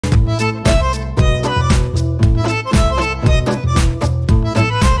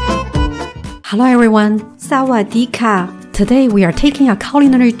Hello everyone, สวัสดีค่ะ Today we are taking a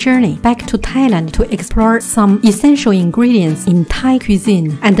culinary journey back to Thailand to explore some essential ingredients in Thai cuisine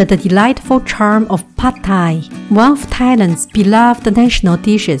and the delightful charm of Pad Thai. One of Thailand's beloved national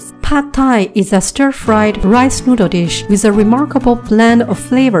dishes, Pad Thai is a stir-fried rice noodle dish with a remarkable blend of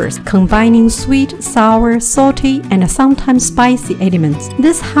flavors combining sweet, sour, salty, and sometimes spicy elements.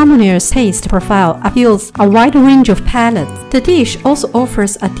 This harmonious taste profile appeals a wide range of palates. The dish also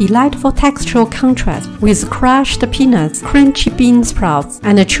offers a delightful textural contrast with crushed peanuts, crunchy bean sprouts,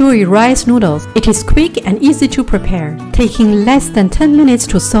 and chewy rice noodles. It is quick and easy to prepare, taking less than 10 minutes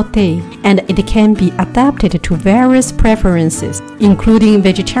to saute, and it can be adapted to various preferences, including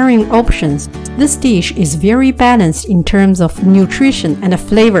vegetarian options. This dish is very balanced in terms of nutrition and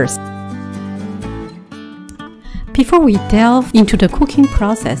flavors. Before we delve into the cooking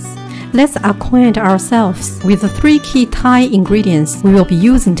process, let's acquaint ourselves with the 3 key Thai ingredients we will be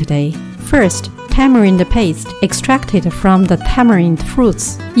using today. First, tamarind paste extracted from the tamarind fruits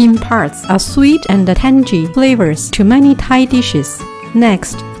imparts a sweet and tangy flavors to many Thai dishes.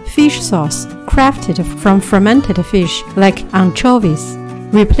 Next, fish sauce crafted from fermented fish like anchovies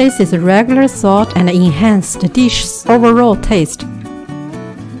replaces regular salt and enhances the dish's overall taste.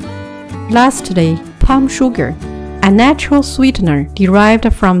 Lastly, palm sugar, a natural sweetener derived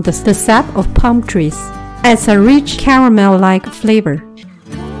from the sap of palm trees, adds a rich caramel-like flavor.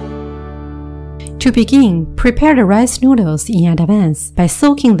 To begin, prepare the rice noodles in advance by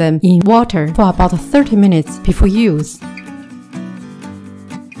soaking them in water for about 30 minutes before use.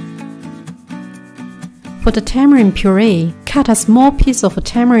 For the tamarind puree, cut a small piece of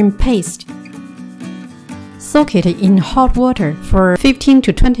tamarind paste. Soak it in hot water for 15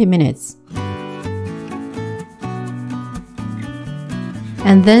 to 20 minutes.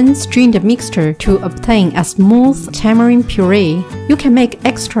 And then strain the mixture to obtain a smooth tamarind puree. You can make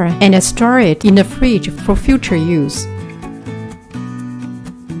extra and store it in the fridge for future use.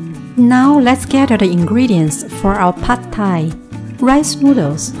 Now let's gather the ingredients for our Pad Thai. Rice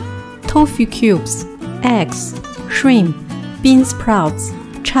noodles, tofu cubes, eggs, shrimp, bean sprouts,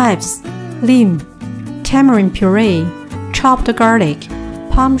 chives, lime, tamarind puree, chopped garlic,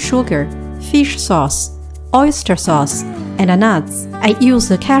 palm sugar, fish sauce, oyster sauce, and nuts. I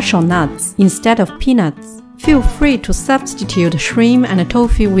use cashew nuts instead of peanuts. Feel free to substitute shrimp and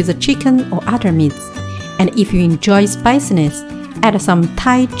tofu with chicken or other meats. And if you enjoy spiciness, add some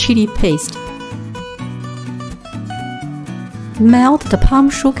Thai chili paste. Melt the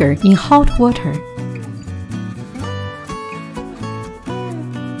palm sugar in hot water.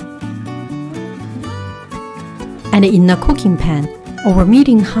 And in a cooking pan, over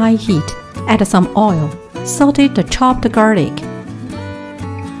medium-high heat, add some oil. Saute the chopped garlic,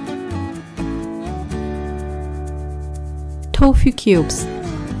 tofu cubes,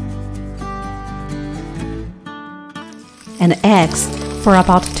 and eggs for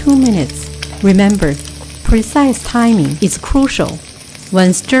about 2 minutes. Remember, precise timing is crucial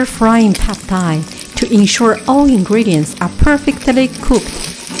when stir-frying Pad Thai to ensure all ingredients are perfectly cooked.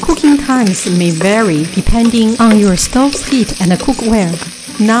 Cooking times may vary depending on your stove's heat and cookware.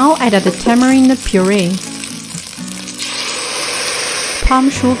 Now add the tamarind puree, palm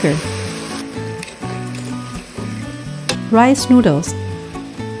sugar, rice noodles,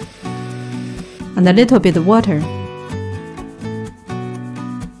 and a little bit of water.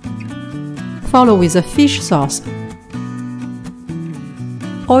 Follow with a fish sauce,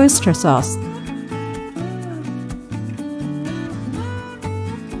 oyster sauce,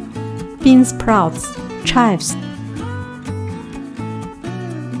 bean sprouts, chives,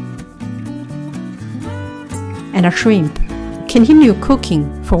 and a shrimp. Continue cooking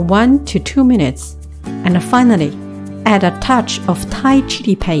for 1 to 2 minutes, and finally, add a touch of Thai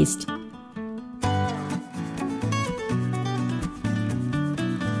chili paste.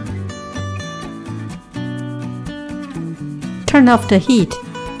 Turn off the heat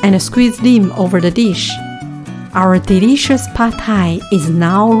and squeeze lime over the dish. Our delicious Pad Thai is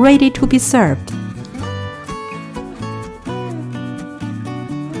now ready to be served.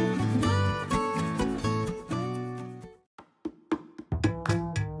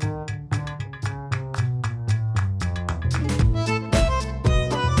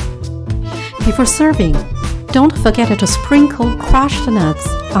 Before serving, don't forget to sprinkle crushed nuts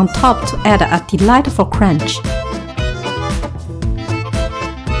on top to add a delightful crunch.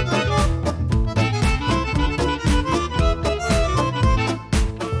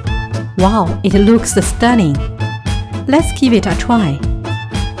 Wow, it looks stunning! Let's give it a try.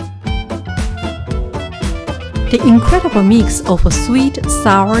 The incredible mix of sweet,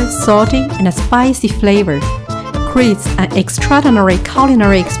 sour, salty, and spicy flavor creates an extraordinary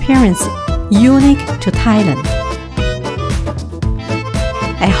culinary experience unique to Thailand.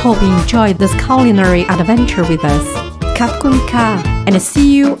 I hope you enjoyed this culinary adventure with us. Khap Kun Ka, and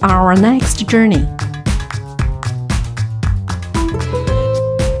see you on our next journey.